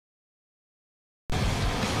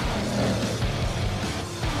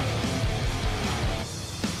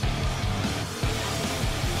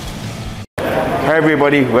Hi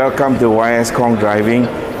everybody, welcome to YS Khong Driving,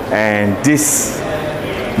 and this,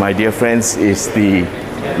 my dear friends, is the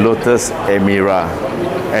Lotus Emira,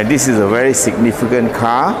 and this is a very significant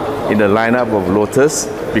car in the lineup of Lotus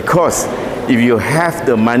because if you have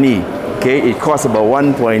the money, okay, it costs about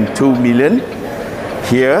 1.2 million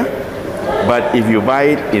here, but if you buy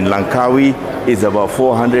it in Langkawi, it's about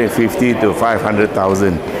 450 to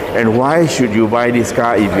 500,000. And why should you buy this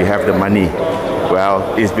car if you have the money?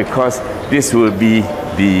 Well, it's because this will be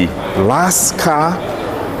the last car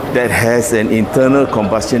that has an internal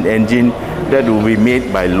combustion engine that will be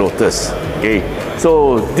made by Lotus. Okay,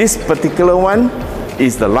 so this particular one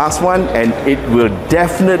is the last one, and it will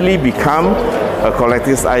definitely become a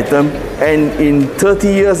collector's item, and in 30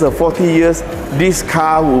 years or 40 years this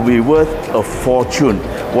car will be worth a fortune.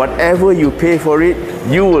 Whatever you pay for it,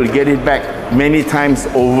 you will get it back many times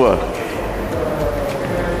over.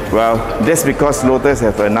 Well, that's because Lotus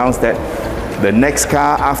have announced that the next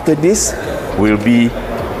car after this will be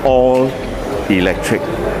all electric.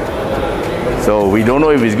 So we don't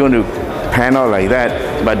know if it's going to pan out like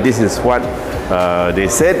that, but this is what they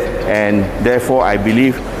said, and therefore I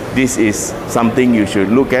believe this is something you should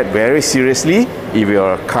look at very seriously if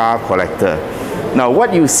you're a car collector. Now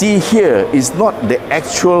what you see here is not the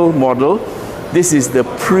actual model. This is the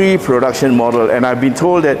pre-production model, and I've been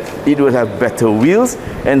told that it will have better wheels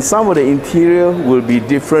and some of the interior will be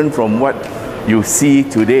different from what you see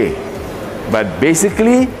today. But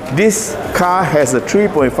basically this car has a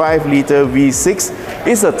 3.5 liter V6.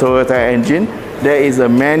 It's a Toyota engine. There is a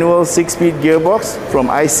manual 6-speed gearbox from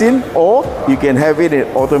Aisin, or you can have it in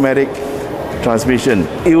automatic transmission.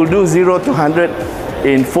 It will do 0 to 100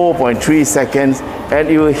 in 4.3 seconds, and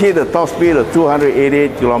it will hit a top speed of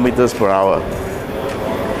 288 kilometers per hour.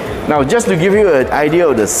 Now, just to give you an idea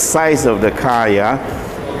of the size of the car,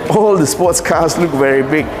 all the sports cars look very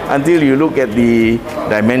big until you look at the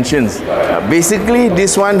dimensions. Basically,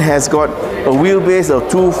 this one has got a wheelbase of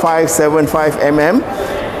 2575 mm,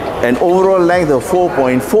 an overall length of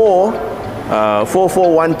 4412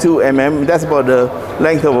 mm. That's about the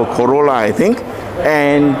length of a Corolla, I think,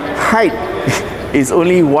 and height is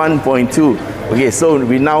only 1.2. Okay, so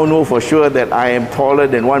we now know for sure that I am taller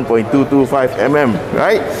than 1.225 mm,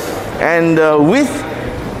 right? And width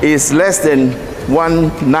is less than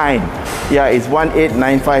 19. Yeah, it's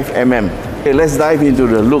 1895 mm. Okay, let's dive into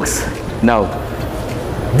the looks. Now,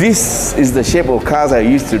 this is the shape of cars I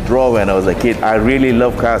used to draw when I was a kid. I really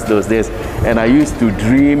loved cars those days, and I used to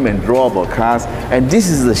dream and draw about cars, and this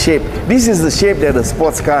is the shape. This is the shape that a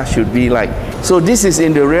sports car should be like. So this is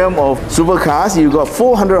in the realm of supercars. You got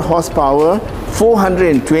 400 horsepower,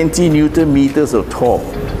 420 Newton meters of torque.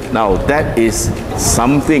 Now that is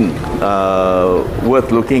something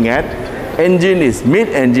worth looking at. Engine is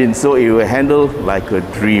mid-engine, so it will handle like a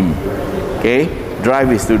dream. Okay, drive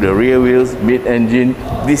is to the rear wheels, mid-engine.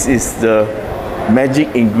 This is the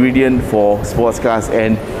magic ingredient for sports cars,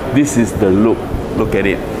 and this is the look. Look at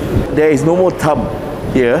it. There is no more tub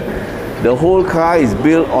here. The whole car is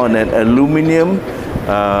built on an aluminum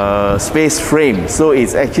space frame, so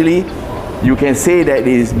it's actually, you can say that it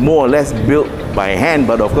is more or less built by hand,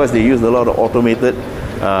 but of course they use a lot of automated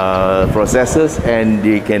processes, and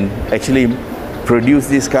they can actually produce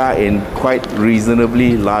this car in quite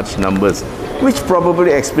reasonably large numbers, which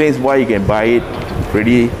probably explains why you can buy it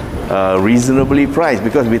pretty reasonably priced,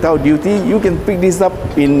 because without duty you can pick this up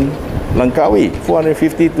in Langkawi,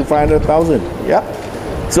 450 to 500,000. Yeah.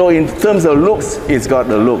 So in terms of looks, it's got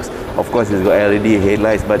the looks. Of course, it's got LED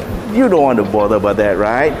headlights, but you don't want to bother about that,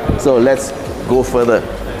 right? So let's go further.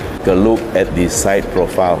 Take a look at the side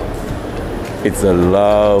profile. It's a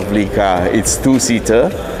lovely car. It's two-seater.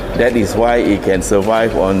 That is why it can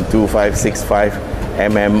survive on 2565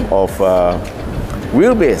 mm of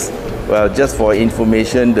wheelbase. Well, just for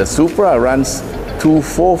information, the Supra runs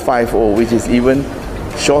 2450, which is even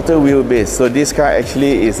shorter wheelbase. So this car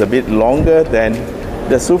actually is a bit longer than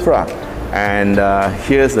the Supra. And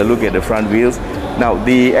here's a look at the front wheels. Now,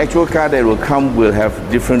 the actual car that will come will have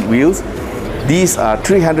different wheels. These are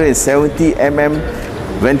 370 mm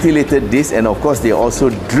ventilated discs, and of course they are also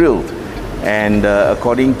drilled. And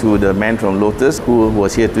according to the man from Lotus who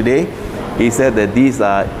was here today, he said that these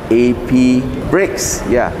are AP brakes.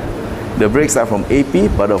 Yeah, the brakes are from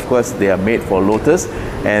AP, but of course they are made for Lotus.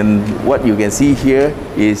 And what you can see here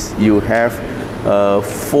is you have a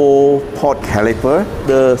 4-port caliper.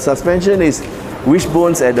 The suspension is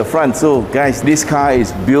wishbones at the front. So guys, this car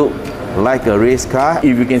is built like a race car.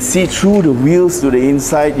 If you can see through the wheels to the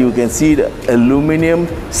inside, you can see the aluminum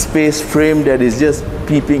space frame that is just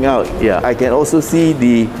peeping out. Yeah, I can also see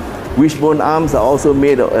the wishbone arms are also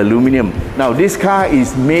made of aluminum. Now this car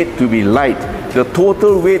is made to be light. the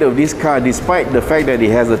total weight of this car, despite the fact that it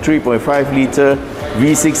has a 3.5 liter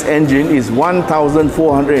V6 engine, is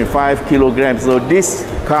 1,405 kilograms. So this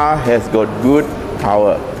car has got good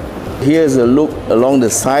power. Here's a look along the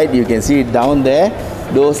side. You can see it down there.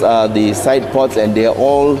 Those are the side pods, and they are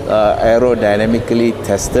all aerodynamically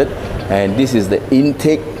tested. And this is the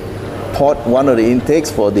intake pod, one of the intakes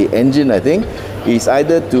for the engine, I think. Is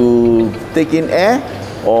either to take in air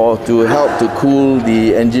or to help to cool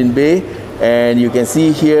the engine bay. And you can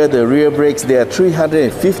see here the rear brakes, they are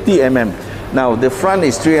 350 mm. Now the front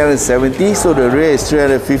is 370, so the rear is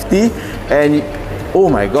 350. And oh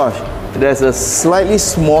my gosh, there's a slightly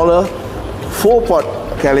smaller 4-pot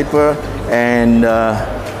caliper, and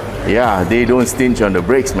yeah, they don't stinge on the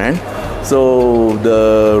brakes, man. So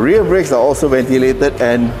the rear brakes are also ventilated,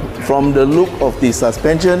 and from the look of the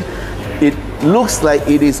suspension, it looks like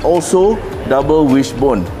it is also double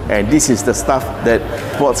wishbone, and this is the stuff that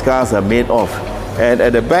sports cars are made of. And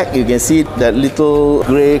at the back you can see that little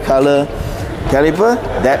grey color caliper,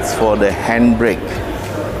 that's for the handbrake.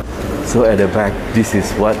 So at the back, this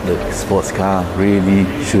is what the sports car really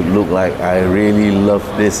should look like. I really love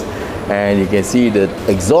this. And you can see the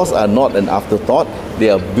exhausts are not an afterthought, they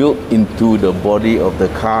are built into the body of the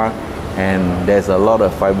car, and there's a lot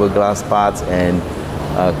of fiberglass parts and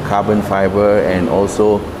carbon fiber, and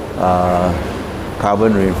also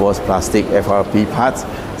carbon reinforced plastic FRP parts.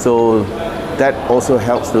 So that also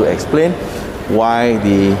helps to explain why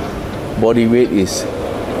the body weight is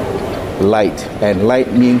light, and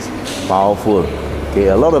light means powerful. Okay,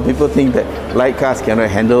 a lot of people think that light cars cannot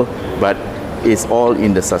handle, but it's all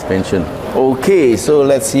in the suspension. Okay, so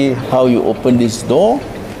let's see how you open this door.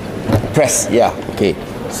 Press, yeah, okay.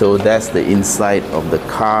 So that's the inside of the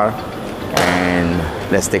car,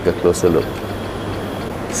 and let's take a closer look.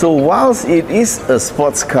 So whilst it is a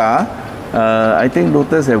sports car, I think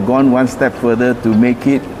Lotus have gone one step further to make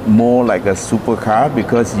it more like a supercar,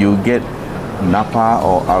 because you get Napa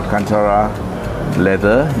or Alcantara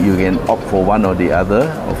leather. You can opt for one or the other.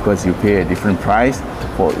 Of course, you pay a different price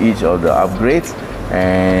for each of the upgrades,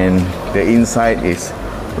 and the inside is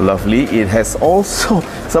lovely. It has also,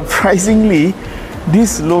 surprisingly,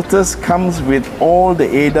 this Lotus comes with all the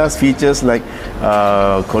ADAS features like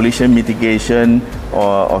collision mitigation,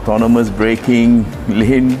 or autonomous braking,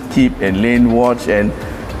 lane keep and lane watch, and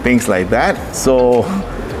things like that. So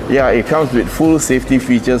yeah, it comes with full safety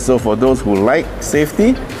features. So for those who like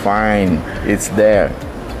safety, fine, it's there.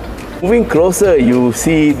 Moving closer, you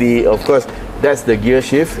see the, of course, that's the gear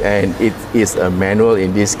shift, and it is a manual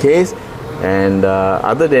in this case. And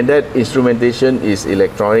other than that, instrumentation is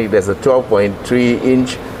electronic. There's a 12.3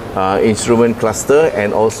 inch instrument cluster,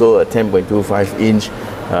 and also a 10.25 inch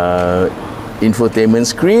infotainment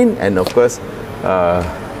screen. And of course,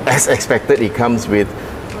 as expected, it comes with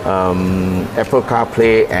Apple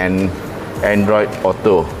CarPlay and Android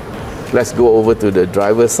Auto. Let's go over to the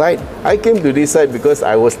driver's side. I came to this side because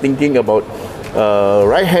I was thinking about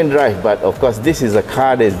right-hand drive, but of course this is a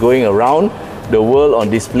car that is going around the world on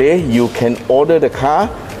display. You can order the car,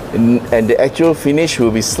 and the actual finish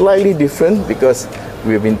will be slightly different, because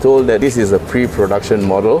we've been told that this is a pre-production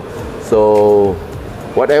model. So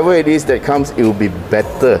whatever it is that comes, it will be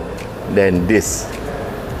better than this.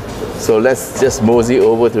 So let's just mosey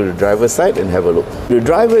over to the driver's side and have a look. The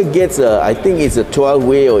driver gets I think it's a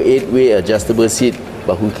 12-way or 8-way adjustable seat,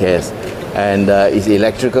 but who cares? And it's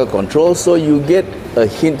electrical control, so you get a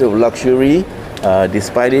hint of luxury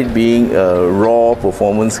despite it being a raw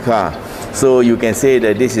performance car. So you can say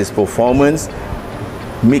that this is performance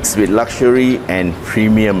mixed with luxury and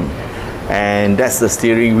premium. And that's the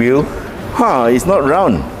steering wheel. It's not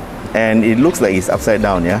round, and it looks like it's upside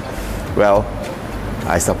down, yeah? Well,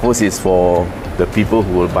 I suppose it's for the people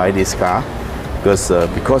who will buy this car,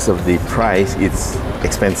 because of the price, it's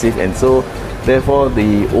expensive, and so therefore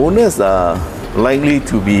the owners are likely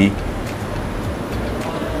to be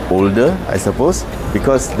older, I suppose,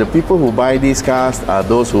 because the people who buy these cars are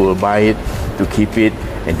those who will buy it to keep it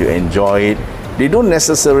and to enjoy it. They don't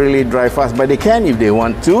necessarily drive fast, but they can if they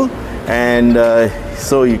want to. And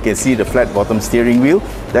so you can see the flat bottom steering wheel.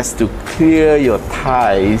 That's to clear your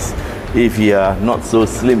thighs if you are not so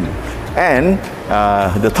slim. And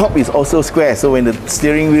the top is also square, so when the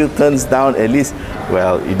steering wheel turns down, at least,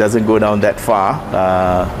 well, it doesn't go down that far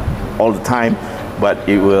all the time, but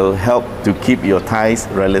it will help to keep your thighs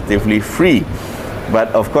relatively free. But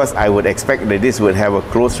of course, I would expect that this would have a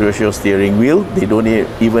close ratio steering wheel. They don't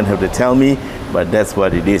even have to tell me, but that's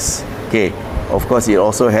what it is. Okay, of course, it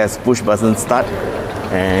also has push button start,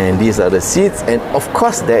 and these are the seats, and of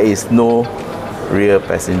course there is no rear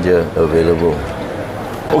passenger available.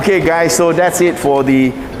 Okay guys, so that's it for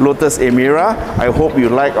the Lotus Emira. I hope you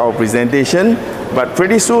like our presentation, but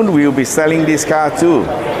pretty soon we'll be selling this car too,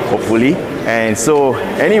 hopefully. And so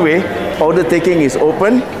anyway, order taking is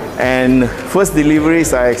open and first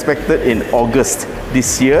deliveries are expected in August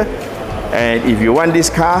this year. And if you want this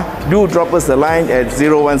car, do drop us a line at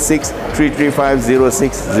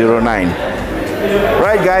 016-335-0609.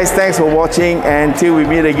 Right guys, thanks for watching, and till we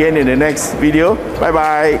meet again in the next video. Bye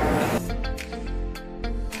bye.